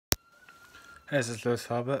This is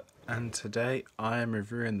Harbert, and today I am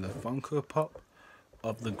reviewing the Funko Pop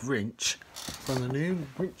of the Grinch from the new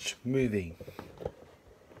Grinch movie.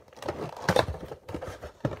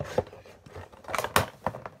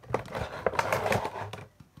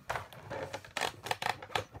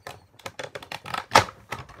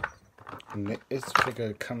 And this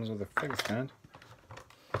figure comes with a figure stand,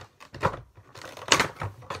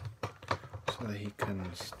 so that he can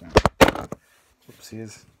stand.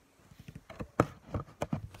 Oopsies.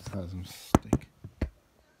 That's a mistake.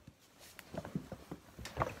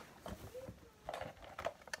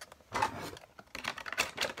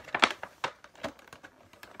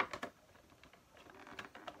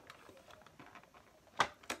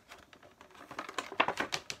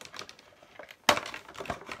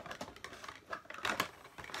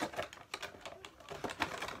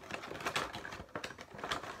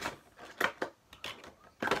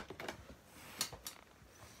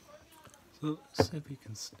 So let's see if we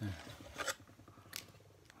can stand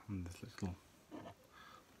on this little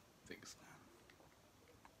big stand.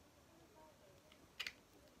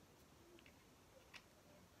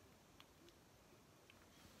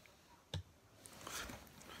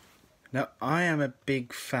 Now I am a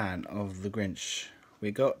big fan of the Grinch. We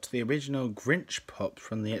got the original Grinch Pop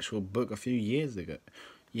from the actual book a few years ago.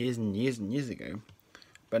 Years and years ago.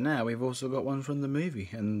 But now we've also got one from the movie,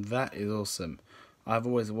 and that is awesome. I've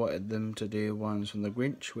always wanted them to do ones from the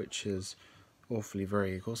Grinch, which is awfully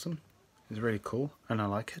very awesome. It's really cool, and I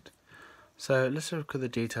like it. So let's look at the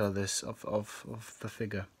detail of this, of the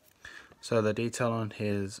figure. So the detail on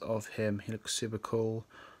him, he looks super cool.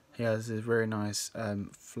 He has this very nice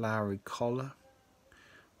flowery collar,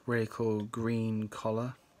 really cool green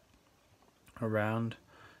collar around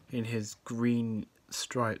in his green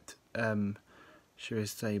striped, should we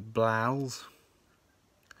say, blouse.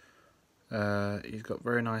 He's got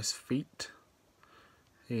very nice feet.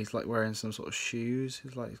 He's like wearing some sort of shoes.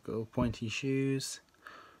 He's got little pointy shoes.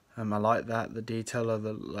 I like that, the detail of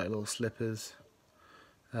the little slippers.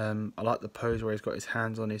 I like the pose where he's got his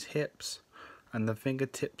hands on his hips, and the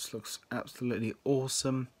fingertips looks absolutely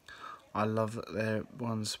awesome. I love that their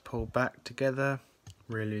ones pulled back together.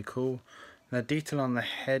 Really cool. The detail on the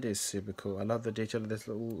head is super cool. I love the detail of this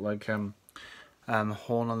little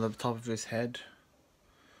horn on the top of his head.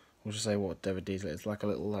 We'll just say whatever detail it's like a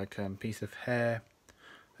little piece of hair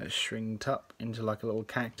that's shrinked up into like a little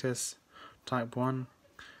cactus type one.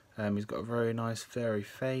 He's got a very nice furry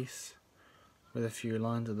face with a few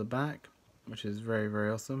lines at the back, which is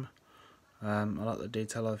very awesome. I like the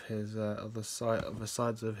detail of his the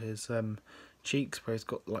sides of his cheeks, where he's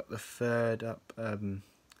got like the furred up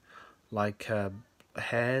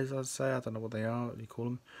hairs, I'd say. I don't know what they are. What do you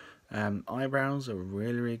call them? Eyebrows are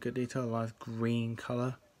really good detail. A nice green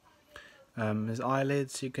colour. His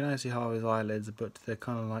eyelids, you can only see half of his eyelids, but they're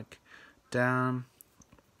kind of like down,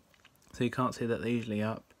 so you can't see that they're usually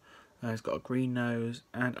up. He's got a green nose,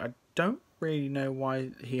 and I don't really know why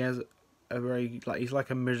he has a very, he's like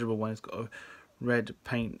a miserable one. He's got a red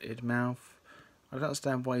painted mouth. I don't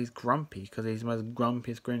understand why he's grumpy, because he's the most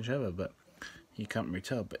grumpiest Grinch ever, but you can't really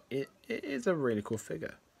tell. But it is a really cool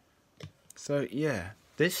figure. So yeah,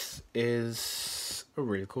 this is a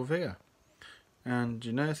really cool figure. And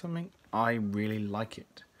you know something? I really like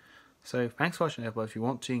it. So thanks for watching, everybody. If you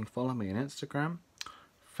want to, you can follow me on Instagram,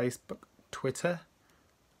 Facebook, Twitter,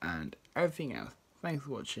 and everything else. Thanks for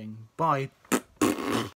watching. Bye.